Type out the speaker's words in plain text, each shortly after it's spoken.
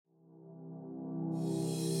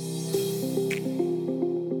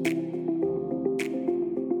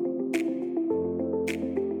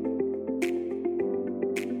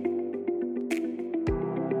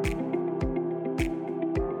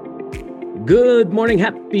Good morning.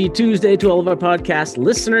 Happy Tuesday to all of our podcast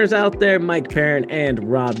listeners out there. Mike Perrin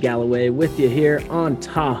and Rob Galloway with you here on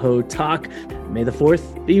Tahoe Talk. May the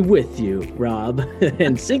 4th be with you, Rob.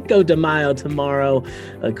 And Cinco de Mayo tomorrow.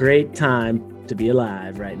 A great time to be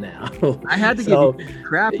alive right now. I had to give you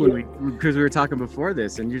crap because we were talking before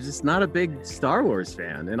this, and you're just not a big Star Wars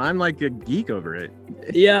fan, and I'm like a geek over it.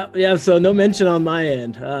 Yeah. So no mention on my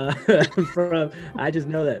end. I just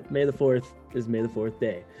know that May the 4th is May the 4th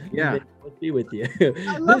day. Yeah. Let's be with you.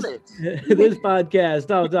 I love it. This podcast,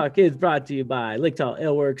 Tahoe Talk, is brought to you by Lake Tahoe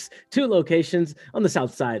Ale Works. 2 locations on the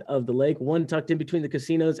south side of the lake, one tucked in between the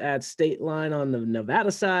casinos at State Line on the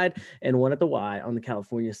Nevada side, and one at the Y on the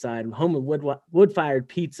California side. Home of wood-fired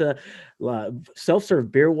pizza,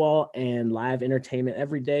 self-serve beer wall, and live entertainment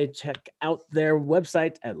every day. Check out their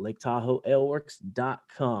website at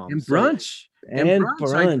laketahoealeworks.com. And brunch. And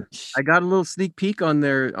brunch. I got a little sneak peek on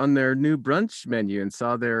their new brunch menu and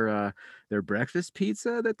saw their breakfast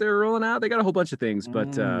pizza that they're rolling out. They got a whole bunch of things,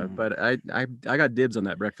 but I got dibs on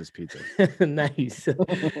that breakfast pizza. Nice.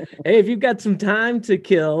 Hey, if you've got some time to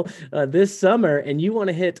kill this summer and you want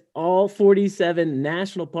to hit all 47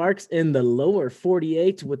 national parks in the lower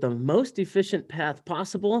 48 with the most efficient path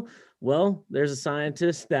possible, well, there's a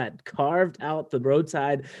scientist that carved out the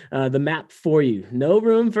map for you. No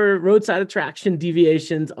room for roadside attraction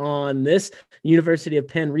deviations on this. University of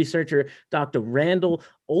Penn researcher, Dr. Randall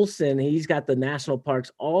Olson, he's got the national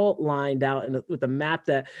parks all lined out with a map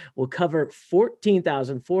that will cover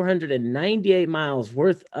 14,498 miles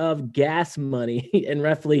worth of gas money in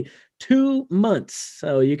roughly 2 months.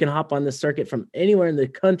 So you can hop on the circuit from anywhere in the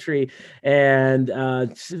country and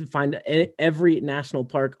find every national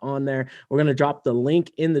park on there. We're going to drop the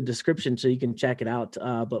link in the description so you can check it out.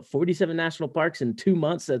 But 47 national parks in 2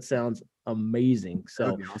 months, that sounds amazing.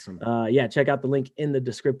 So awesome. Check out the link in the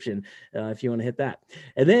description if you want to hit that.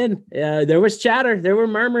 And then there was chatter, there were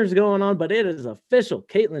murmurs going on, but it is official.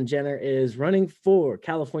 Caitlyn Jenner is running for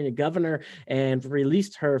California governor and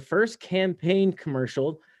released her first campaign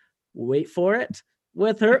commercial. Wait for it.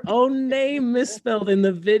 With her own name misspelled in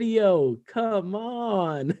the video. Come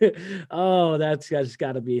on. Oh, that's just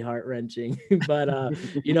got to be heart-wrenching. But,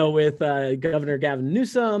 with Governor Gavin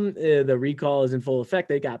Newsom, the recall is in full effect.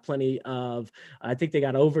 They got I think they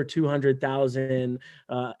got over 200,000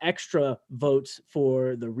 extra votes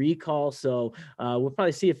for the recall. So we'll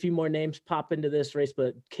probably see a few more names pop into this race,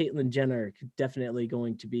 but Caitlyn Jenner definitely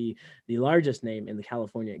going to be the largest name in the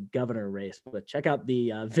California governor race. But check out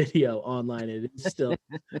the video online. It is still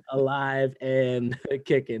alive and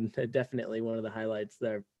kicking. Definitely one of the highlights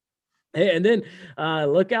there. Hey, and then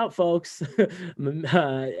look out, folks.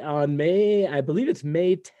 On May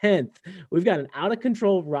 10th, we've got an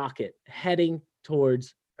out-of-control rocket heading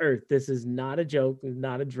towards Earth. This is not a joke,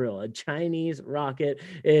 not a drill. A Chinese rocket.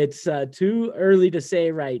 It's too early to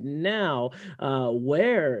say right now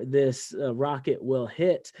where this rocket will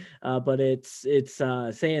hit, but it's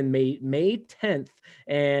saying May 10th,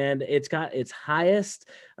 and it's got its highest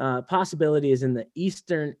possibility is in the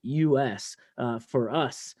eastern U.S. For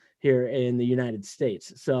us here in the United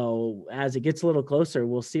States. So as it gets a little closer,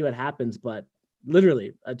 we'll see what happens. But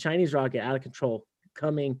literally, a Chinese rocket out of control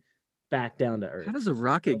coming back down to Earth. How does a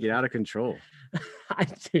rocket get out of control? I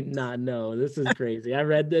do not know. This is crazy. I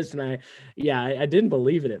read this and I didn't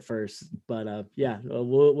believe it at first, but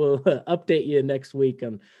we'll update you next week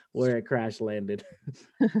on where it crash landed.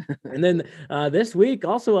 And then this week,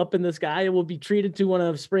 also up in the sky, it will be treated to one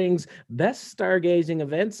of spring's best stargazing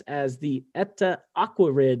events as the Eta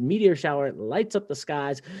Aquarid meteor shower lights up the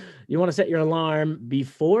skies. You want to set your alarm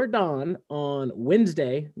before dawn on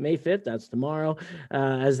Wednesday, May 5th. That's tomorrow,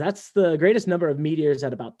 as that's the greatest number of meteors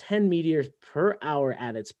at about 10 meteors per hour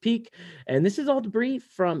at its peak. And this is all debris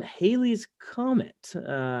from Halley's Comet.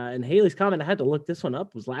 And Halley's Comet, I had to look this one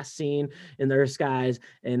up, was last seen in the Earth skies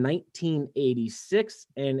in 1986,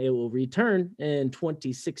 and it will return in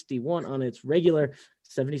 2061 on its regular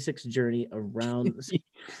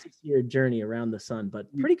 6-year journey around the sun. But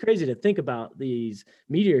pretty crazy to think about these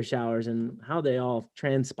meteor showers and how they all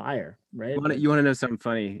transpire, right? You want to know something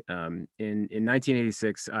funny? In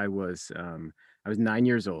 1986, I was 9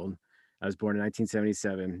 years old. I was born in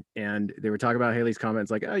 1977, and they were talking about Halley's Comet.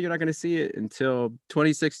 It's like, oh, you're not going to see it until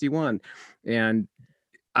 2061. And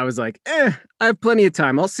I was like, I have plenty of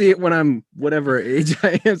time. I'll see it when I'm whatever age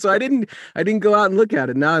I am. So I didn't go out and look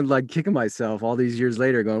at it. Now I'm like kicking myself all these years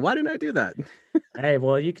later going, why didn't I do that? Hey,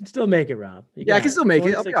 well, you can still make it, Rob. You Yeah, I got can it. still make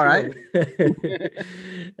it. I'll be 26 all years right.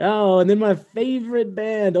 old. Oh, and then my favorite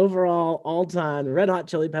band overall, all time, Red Hot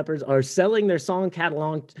Chili Peppers, are selling their song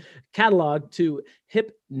catalog to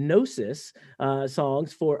Hypnosis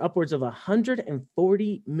songs for upwards of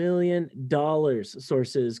 $140 million.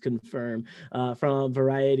 Sources confirm from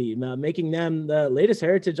Variety, making them the latest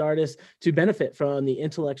heritage artist to benefit from the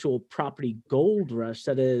intellectual property gold rush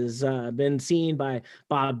that has been seen by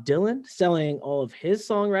Bob Dylan selling all of his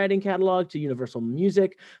songwriting catalog to Universal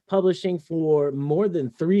Music Publishing for more than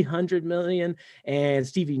 300 million, and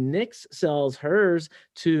Stevie Nicks sells hers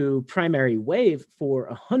to Primary Wave for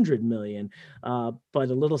 100 million. But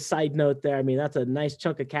a little side note there, I mean, that's a nice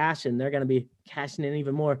chunk of cash, and they're going to be cashing in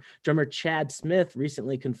even more. Drummer Chad Smith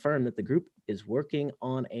recently confirmed that the group is working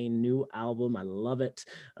on a new album. I love it,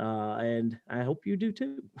 and I hope you do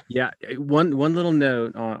too. Yeah, one little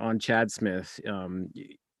note on Chad Smith.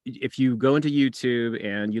 If you go into YouTube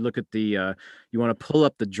and you look at the, you want to pull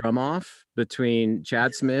up the drum off between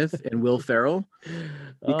Chad Smith and Will Ferrell,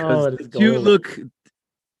 Oh, because it the is two gold. look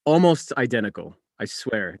almost identical. I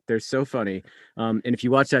swear, they're so funny. And if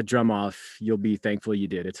you watch that drum off, you'll be thankful you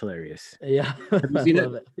did. It's hilarious. Yeah, Have you I seen it?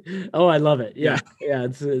 love it. Oh, I love it. Yeah. Yeah,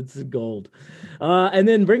 it's gold. And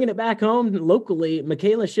then bringing it back home locally,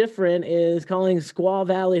 Michaela Schifrin is calling Squaw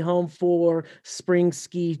Valley home for spring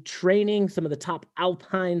ski training. Some of the top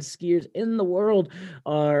alpine skiers in the world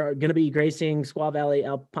are going to be gracing Squaw Valley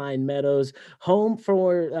Alpine Meadows, home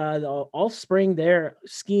for all spring. They're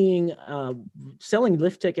skiing, selling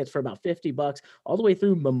lift tickets for about $50 all the way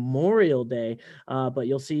through Memorial Day. But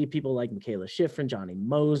you'll see people like Michaela Schifrin, Johnny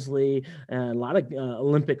Mosley, and a lot of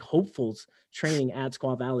Olympic hopefuls training at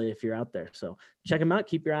Squaw Valley if you're out there. So check them out.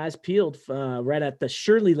 Keep your eyes peeled. Right at the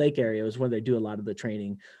Shirley Lake area is where they do a lot of the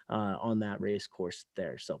training on that race course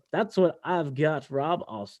there. So that's what I've got, Rob.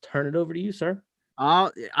 I'll turn it over to you, sir.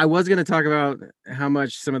 I was going to talk about how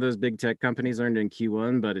much some of those big tech companies earned in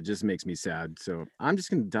Q1, but it just makes me sad. So I'm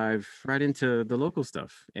just going to dive right into the local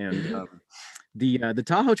stuff. And the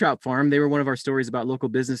Tahoe Trout Farm, they were one of our stories about local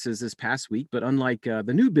businesses this past week. But unlike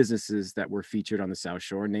the new businesses that were featured on the South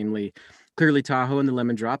Shore, namely Clearly Tahoe and the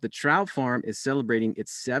Lemon Drop, the Trout Farm is celebrating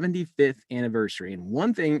its 75th anniversary. And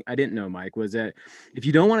one thing I didn't know, Mike, was that if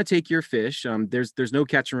you don't want to take your fish, there's no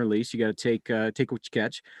catch and release. You got to take what you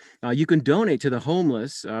catch. You can donate to the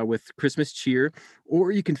homeless with Christmas cheer,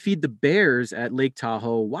 or you can feed the bears at Lake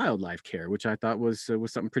Tahoe Wildlife Care, which I thought was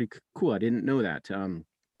something pretty cool. I didn't know that.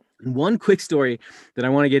 One quick story that I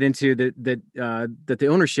want to get into that the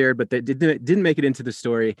owner shared, but that didn't make it into the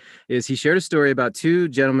story, is he shared a story about two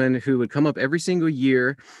gentlemen who would come up every single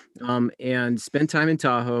year and spend time in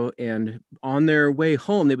Tahoe. And on their way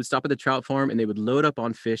home, they would stop at the trout farm and they would load up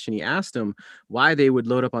on fish. And he asked them why they would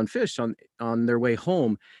load up on fish on their way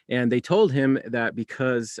home. And they told him that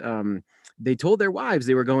because they told their wives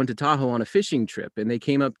they were going to Tahoe on a fishing trip, and they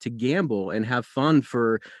came up to gamble and have fun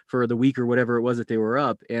for the week or whatever it was that they were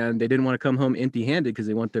up, and they didn't want to come home empty-handed because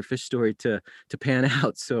they want their fish story to pan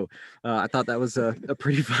out. So I thought that was a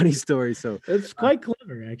pretty funny story. So It's quite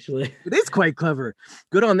clever, actually. it is quite clever.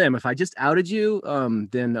 Good on them. If I just outed you,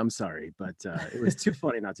 then I'm sorry, but it was too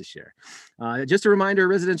funny not to share. Just a reminder,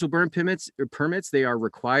 residential burn permits, they are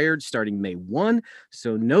required starting May 1.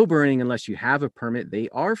 So no burning unless you have a permit. They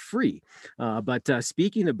are free. But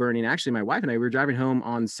speaking of burning, actually, my wife and I, we were driving home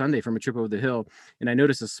on Sunday from a trip over the hill, and I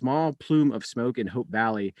noticed a small plume of smoke in Hope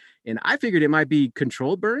Valley. And I figured it might be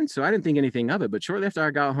controlled burn, so I didn't think anything of it. But shortly after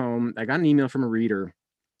I got home, I got an email from a reader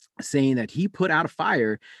saying that he put out a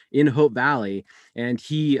fire in Hope Valley, and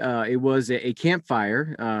it was a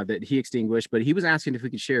campfire that he extinguished, but he was asking if we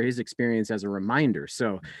could share his experience as a reminder.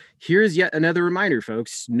 So here's yet another reminder,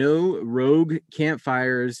 folks: no rogue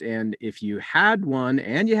campfires. And if you had one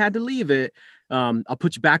and you had to leave it, I'll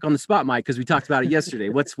put you back on the spot, Mike, because we talked about it yesterday.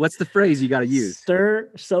 What's the phrase you got to use? Stir,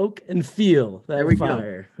 soak, and feel that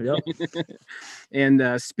fire. Yep.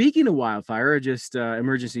 And speaking of wildfire, just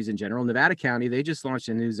emergencies in general, Nevada County, they just launched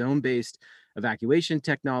a new zone-based evacuation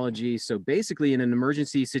technology. So basically, in an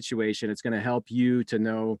emergency situation, it's going to help you to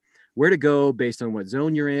know where to go based on what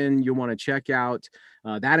zone you're in. You'll want to check out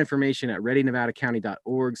that information at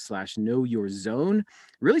readynevadacounty.org/knowyourzone.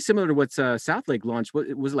 Really similar to what South Lake launched.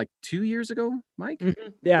 What was it, like 2 years ago, Mike?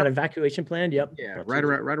 Yeah, an evacuation plan. Yep. Yeah, right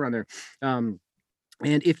around there.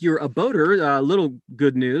 And if you're a boater, little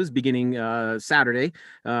good news beginning Saturday,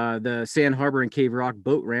 the Sand Harbor and Cave Rock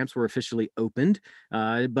boat ramps were officially opened.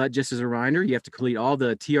 But just as a reminder, you have to complete all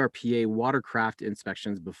the TRPA watercraft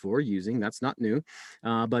inspections before using. That's not new.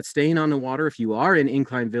 But staying on the water, if you are in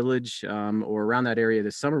Incline Village or around that area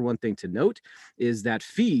this summer, one thing to note is that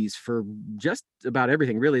fees for just about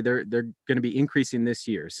everything, really, they're going to be increasing this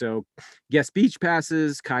year. So guest beach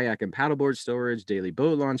passes, kayak and paddleboard storage, daily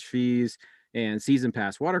boat launch fees, and season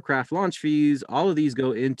pass watercraft launch fees, all of these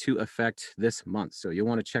go into effect this month. So you'll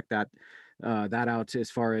want to check that out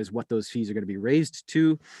as far as what those fees are going to be raised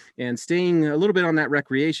to. And staying a little bit on that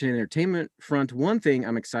recreation and entertainment front, one thing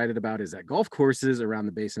I'm excited about is that golf courses around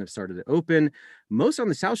the basin have started to open. Most on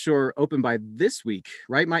the South Shore open by this week,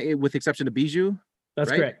 right? With exception of Bijou. That's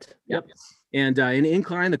right? correct. Yep. And in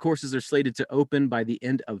Incline, the courses are slated to open by the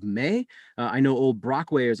end of May. I know Old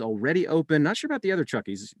Brockway is already open. Not sure about the other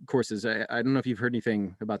Truckees courses. I don't know if you've heard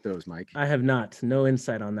anything about those, Mike. I have not. No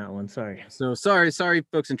insight on that one. Sorry. So sorry,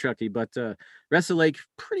 folks in Truckee, but Rest of the Lake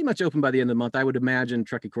pretty much open by the end of the month. I would imagine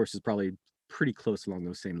Truckee course is probably pretty close along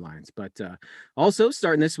those same lines. But also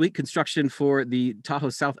starting this week, construction for the Tahoe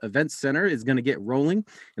South Events Center is going to get rolling,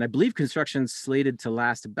 and I believe construction's slated to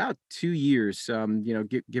last about 2 years,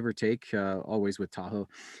 give or take, always with Tahoe.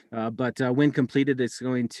 But when completed, it's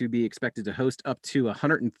going to be expected to host up to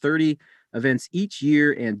 130 events each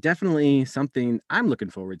year, and definitely something I'm looking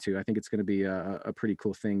forward to. I think it's going to be a pretty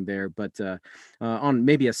cool thing there. But on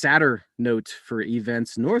maybe a sadder note for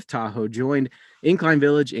events, North Tahoe joined Incline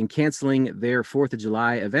Village in canceling their 4th of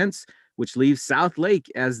July events, which leaves South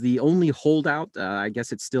Lake as the only holdout. I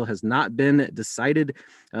guess it still has not been decided,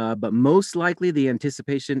 but most likely the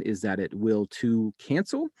anticipation is that it will too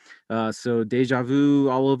cancel. So deja vu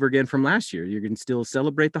all over again from last year. You can still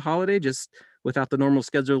celebrate the holiday, just without the normal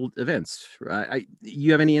scheduled events.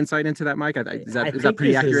 You have any insight into that, Mike? Is that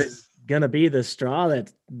pretty accurate? Is gonna be the straw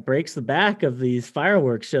that breaks the back of these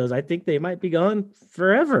fireworks shows. I think they might be gone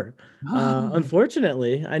forever.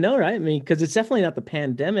 Unfortunately, I know, right? I mean, because it's definitely not the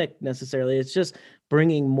pandemic necessarily. It's just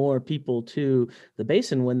bringing more people to the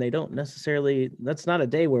basin when they don't necessarily. That's not a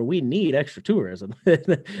day where we need extra tourism.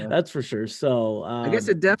 That's for sure. So I guess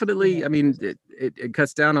it definitely. I mean, it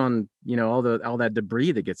cuts down on all that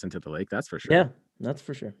debris that gets into the lake. That's for sure. Yeah, that's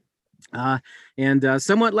for sure. And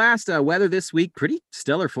somewhat last, weather this week, pretty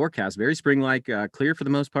stellar forecast, very spring-like, clear for the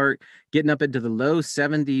most part, getting up into the low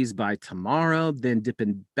 70s by tomorrow, then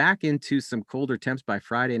dipping back into some colder temps by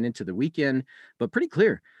Friday and into the weekend, but pretty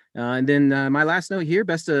clear. And then my last note here,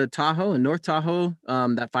 Best of Tahoe and North Tahoe,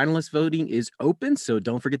 that finalist voting is open, so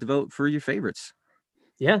don't forget to vote for your favorites.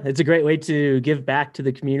 Yeah, it's a great way to give back to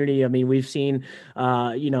the community. I mean, we've seen,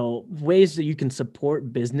 ways that you can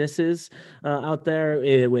support businesses out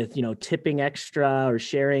there with, tipping extra or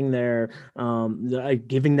sharing their,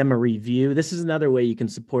 giving them a review. This is another way you can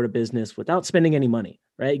support a business without spending any money,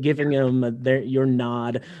 right? Giving them your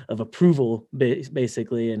nod of approval,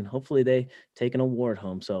 basically, and hopefully they take an award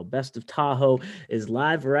home. So Best of Tahoe is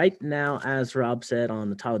live right now, as Rob said,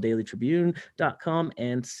 on the TahoeDailyTribune.com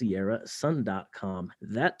and SierraSun.com.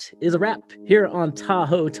 That is a wrap here on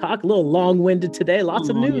Tahoe Talk. A little long-winded today, lots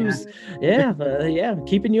of news. Yeah,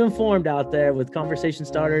 keeping you informed out there with conversation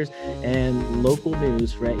starters and local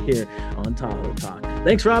news right here on Tahoe Talk.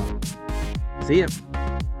 Thanks, Rob. See ya.